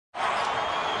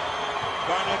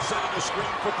Garnett setting the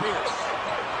screen for Pierce.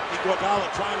 Iguodala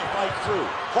trying to fight through.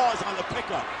 Pause on the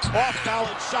pickup. Off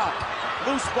balance shot.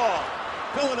 Loose ball.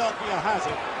 Philadelphia has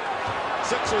it.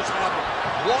 Sixers have it.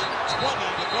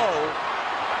 1:20 to go.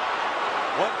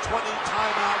 1:20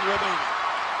 timeout remaining.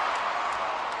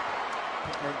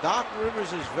 And Doc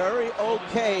Rivers is very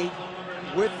okay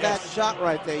with that shot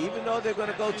right there. Even though they're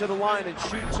going to go to the line and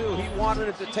shoot two, he wanted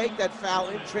him to take that foul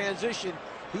in transition.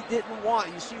 He didn't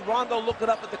want. You see Rondo looking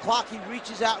up at the clock. He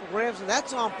reaches out and grabs, and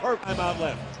that's on purpose. Timeout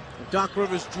left. Doc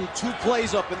Rivers drew 2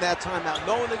 plays up in that timeout,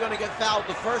 knowing they're going to get fouled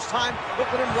the first time. Look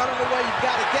at him running away. You've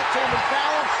got to get to him and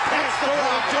foul him. That's the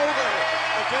problem. It's over.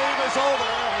 The game is over,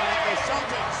 and the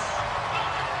Celtics.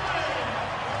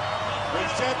 We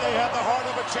said they had the heart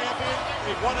of a champion.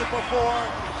 They've won it before,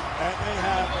 and they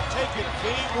have taken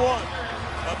Game 1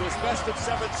 of this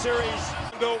best-of-7 series.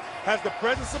 Rondo has the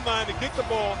presence of mind to get the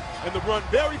ball and to run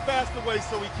very fast away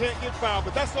so he can't get fouled.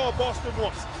 But that's all Boston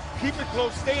wants. Keep it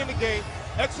close, stay in the game,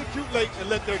 execute late, and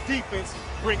let their defense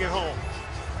bring it home.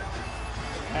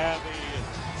 And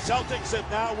the Celtics have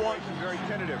now won. Very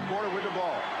tentative. Corner with the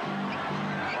ball.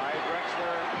 By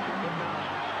Drexler.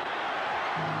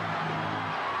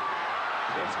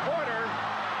 It's Porter.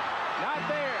 Not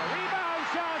there. Rebound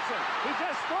Johnson. He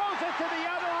just throws it to the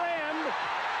other end.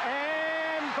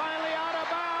 And finally out of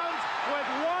bounds with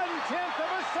 1/10 of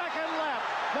a second left.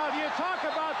 Now, if you talk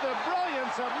about the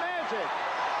brilliance of Magic.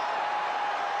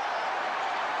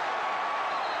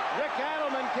 Rick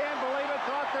Adelman can't believe it,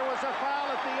 thought there was a foul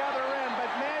at the other end,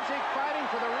 but Magic fighting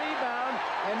for the rebound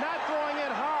and not throwing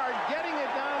it hard, getting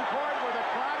it down court where the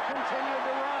clock continued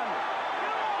to run.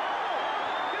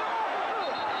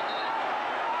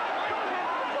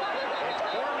 It's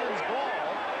Portland's ball,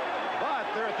 but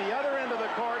they're at the other end of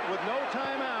the court with no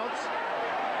timeouts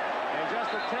and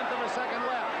just 1/10 of a second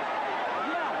left.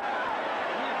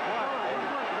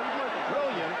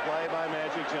 Brilliant play by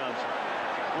Magic Johnson.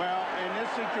 Well, in this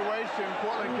situation,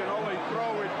 Portland can only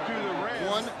throw it to the rim.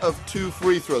 1 of 2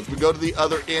 free throws. We go to the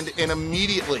other end, and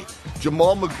immediately,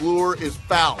 Jamaal Magloire is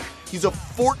fouled. He's a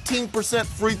 14%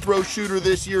 free throw shooter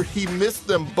this year. He missed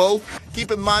them both.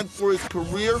 Keep in mind, for his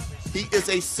career, he is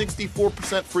a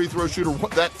 64% free throw shooter.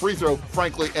 That free throw,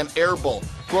 frankly, an airball.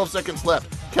 12 seconds left.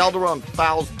 Calderon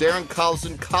fouls Darren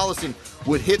Collison. Collison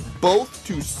would hit both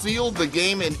to seal the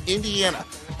game, in Indiana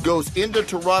goes into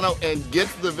Toronto and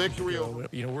gets the victory.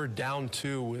 You know, we're down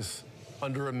 2 with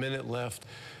under a minute left.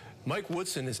 Mike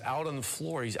Woodson is out on the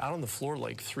floor. He's out on the floor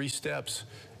like 3 steps,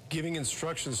 giving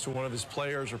instructions to one of his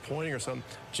players or pointing or something.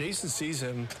 Jason sees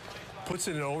him, puts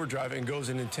it in overdrive, and goes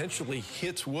and intentionally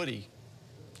hits Woody,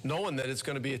 knowing that it's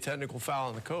going to be a technical foul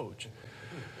on the coach.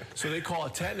 So they call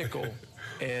it technical,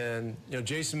 and you know,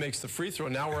 Jason makes the free throw.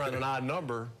 Now we're on an odd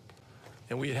number,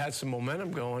 and we had some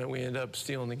momentum going, and we end up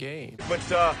stealing the game. But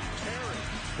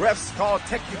refs call a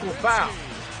technical foul.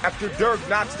 After Dirk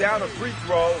knocks down a free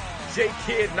throw, Jay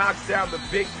Kidd knocks down the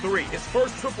big 3. His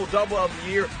first triple-double of the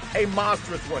year, a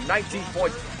monstrous one. 19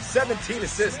 points, 17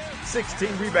 assists,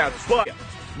 16 rebounds. But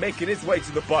making his way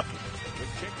to the bucket.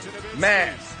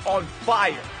 Mavs on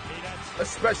fire,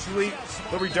 especially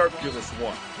the ridiculous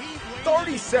one.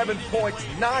 37 points,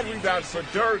 9 rebounds for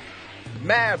Dirk.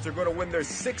 Mavs are going to win their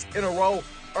 6th in a row,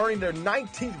 earning their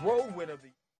 19th road win of the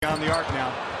year. On the arc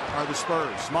now are the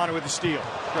Spurs. Manu with the steal.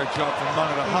 Great job from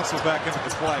Manu to hustle back into the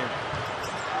play.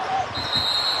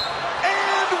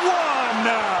 And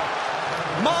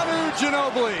 1! Manu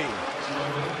Ginobili.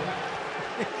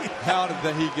 How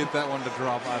did he get that one to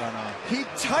drop? I don't know. He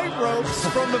tightropes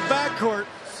from the backcourt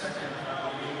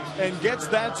and gets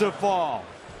that to fall.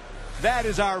 That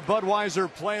is our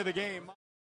Budweiser play of the game.